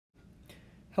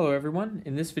Hello everyone,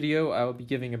 in this video I will be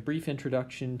giving a brief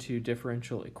introduction to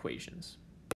differential equations.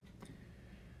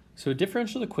 So a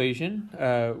differential equation,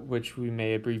 which we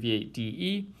may abbreviate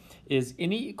DE, is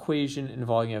any equation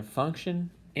involving a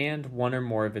function and one or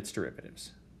more of its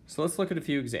derivatives. So let's look at a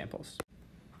few examples.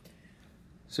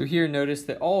 So here notice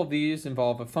that all of these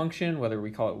involve a function, whether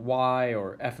we call it y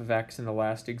or f of x in the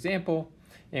last example,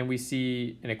 and we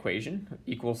see an equation,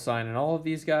 equal sign in all of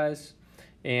these guys,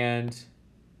 and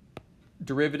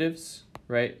derivatives,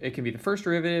 right? It can be the first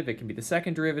derivative, it can be the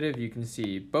second derivative, you can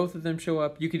see both of them show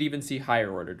up. You could even see higher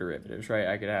order derivatives, right?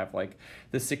 I could have like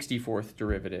the 64th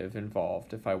derivative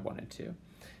involved if I wanted to.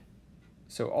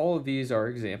 So all of these are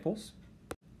examples.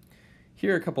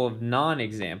 Here are a couple of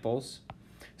non-examples.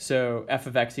 So f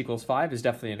of x equals 5 is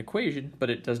definitely an equation, but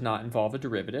it does not involve a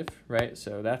derivative, right?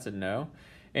 So that's a no.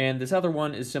 And this other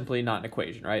one is simply not an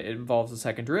equation, right? It involves a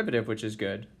second derivative, which is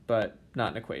good, but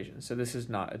not an equation. So this is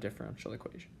not a differential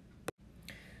equation.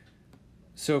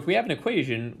 So if we have an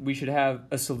equation, we should have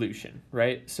a solution,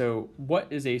 right? So what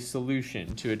is a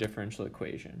solution to a differential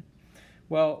equation?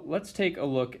 Well, let's take a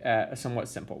look at a somewhat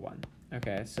simple one.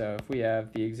 Okay, so if we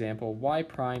have the example y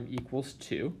prime equals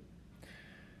 2.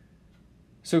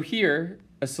 So here,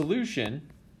 a solution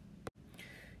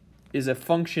is a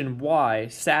function y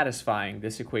satisfying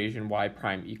this equation y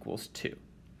prime equals 2.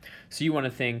 So you want to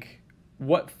think,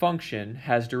 what function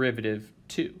has derivative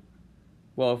 2?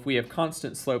 Well, if we have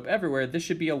constant slope everywhere, this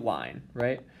should be a line,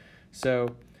 right?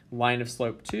 So line of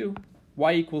slope 2,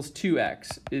 y equals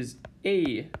 2x is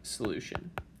a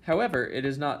solution. However, it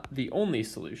is not the only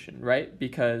solution, right?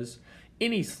 Because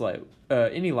any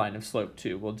line of slope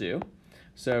 2 will do.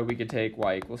 So we could take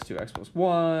y equals 2x plus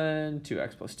 1,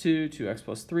 2x plus 2, 2x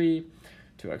plus 3,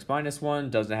 2x minus 1.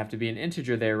 Doesn't have to be an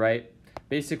integer there, right?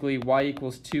 Basically, y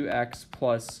equals 2x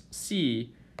plus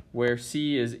c, where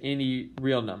c is any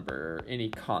real number or any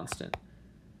constant,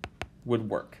 would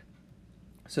work.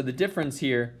 So the difference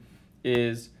here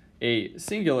is a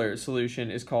singular solution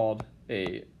is called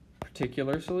a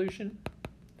particular solution,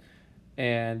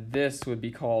 and this would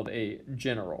be called a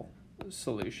general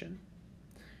solution.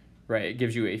 Right, it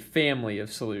gives you a family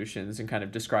of solutions and kind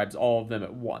of describes all of them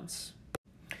at once.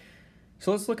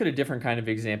 So let's look at a different kind of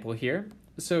example here.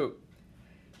 So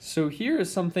here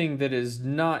is something that is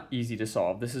not easy to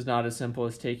solve. This is not as simple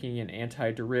as taking an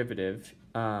antiderivative.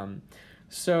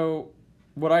 So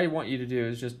what I want you to do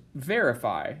is just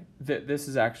verify that this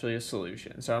is actually a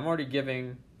solution. So I'm already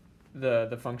giving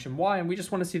the function y, and we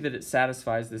just want to see that it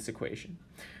satisfies this equation.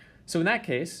 So in that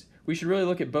case, we should really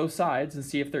look at both sides and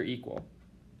see if they're equal.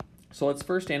 So let's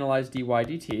first analyze dy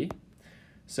dt.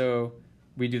 So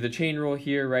we do the chain rule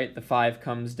here, right? The 5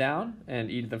 comes down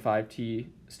and e to the 5t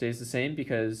stays the same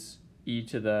because e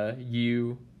to the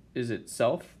u is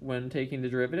itself when taking the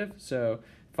derivative. So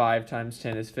 5 times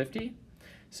 10 is 50.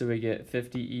 So we get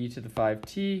 50 e to the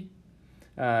 5t,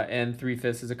 and 3/5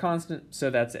 is a constant, so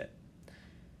that's it.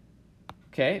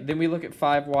 Okay, then we look at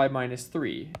 5y minus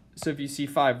 3. So if you see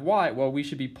 5y, well, we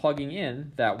should be plugging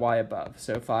in that y above.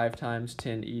 So 5 times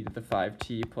 10 e to the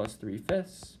 5t plus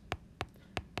 3/5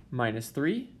 minus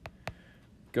 3.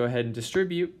 Go ahead and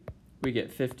distribute. We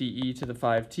get 50 e to the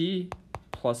 5t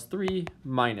plus 3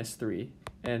 minus 3.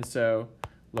 And so,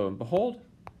 lo and behold,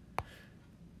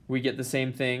 we get the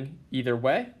same thing either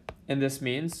way. And this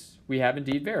means we have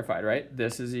indeed verified, right?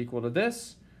 This is equal to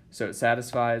this. So it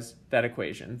satisfies that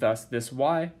equation. Thus, this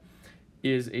y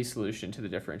is a solution to the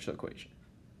differential equation.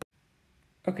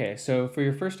 Okay, so for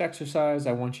your first exercise,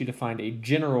 I want you to find a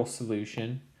general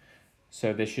solution.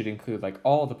 So this should include like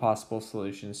all the possible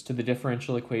solutions to the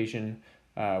differential equation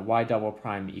y double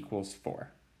prime equals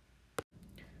 4.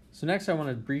 So next I want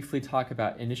to briefly talk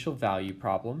about initial value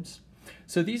problems.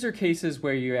 So these are cases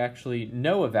where you actually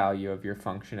know a value of your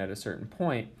function at a certain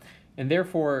point, and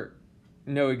therefore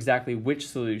know exactly which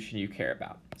solution you care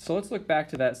about. So let's look back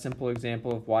to that simple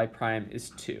example of y prime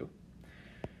is 2.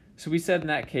 So we said in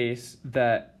that case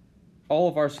that all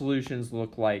of our solutions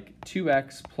look like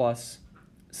 2x plus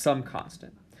some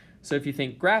constant. So if you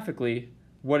think graphically,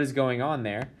 what is going on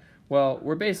there? Well,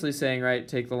 we're basically saying, right,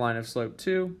 take the line of slope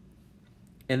 2,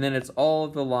 and then it's all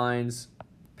of the lines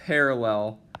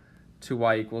parallel to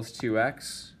y equals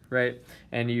 2x, right?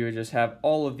 And you would just have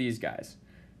all of these guys.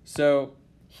 So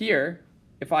here,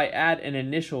 if I add an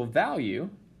initial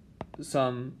value,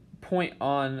 some point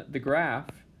on the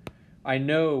graph, I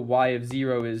know y of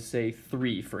 0 is, say,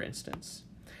 3, for instance.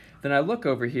 Then I look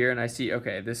over here and I see,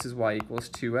 okay, this is y equals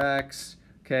 2x,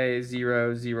 okay,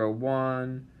 0, 0,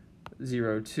 1,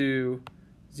 0, 2,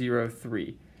 0,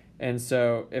 3. And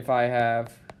so if I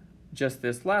have just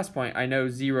this last point, I know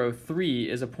 0, 3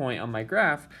 is a point on my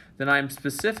graph, then I'm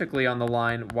specifically on the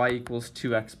line y equals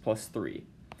 2x plus 3.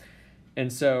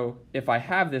 And so if I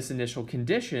have this initial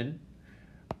condition,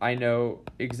 I know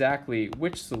exactly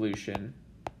which solution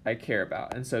I care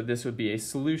about. And so this would be a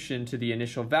solution to the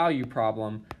initial value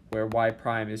problem where y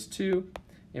prime is 2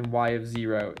 and y of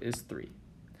 0 is 3.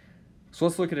 So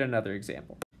let's look at another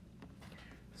example.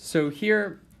 So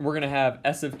here we're going to have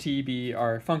s of t be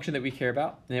our function that we care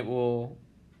about, and it will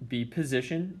be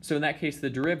position. So in that case, the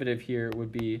derivative here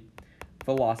would be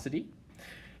velocity.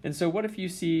 And so what if you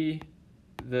see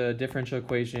the differential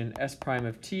equation s prime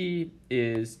of t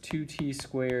is 2t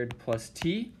squared plus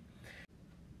t,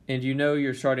 and you know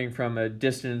you're starting from a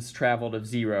distance traveled of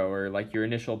 0, or like your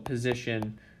initial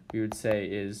position we would say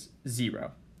is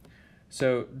 0.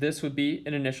 So this would be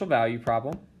an initial value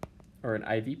problem, or an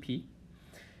IVP.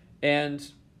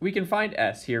 And we can find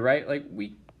s here, right? Like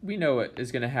we know it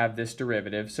is going to have this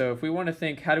derivative. So if we want to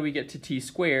think, how do we get to t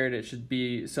squared? It should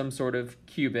be some sort of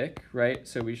cubic, right?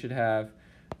 So we should have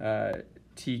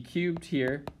t cubed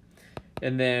here.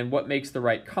 And then what makes the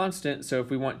right constant? So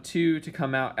if we want 2 to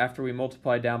come out after we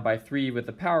multiply down by 3 with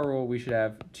the power rule, we should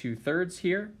have 2/3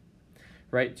 here,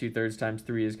 right? 2/3 times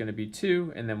 3 is going to be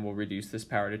 2, and then we'll reduce this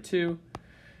power to 2.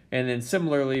 And then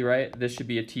similarly, right, this should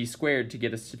be a t squared to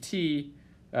get us to t,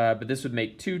 but this would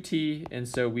make 2t, and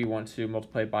so we want to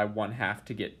multiply by 1/2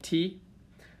 to get t.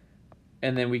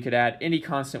 And then we could add any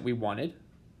constant we wanted,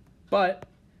 but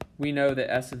we know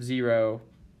that s of 0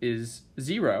 is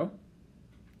 0,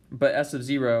 but s of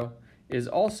 0 is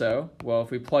also, well,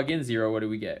 if we plug in 0, what do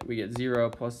we get? We get 0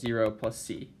 plus 0 plus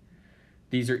c.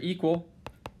 These are equal,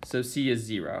 so c is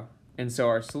 0. And so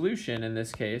our solution in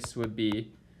this case would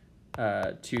be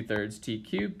 2/3 t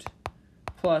cubed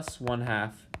plus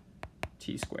 1/2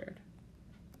 t squared.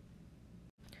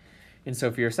 And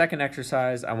so for your second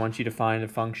exercise, I want you to find a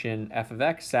function f of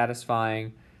x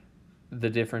satisfying the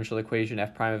differential equation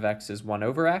f prime of x is 1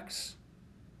 over x,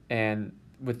 and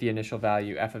with the initial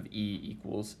value f of e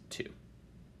equals 2.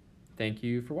 Thank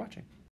you for watching.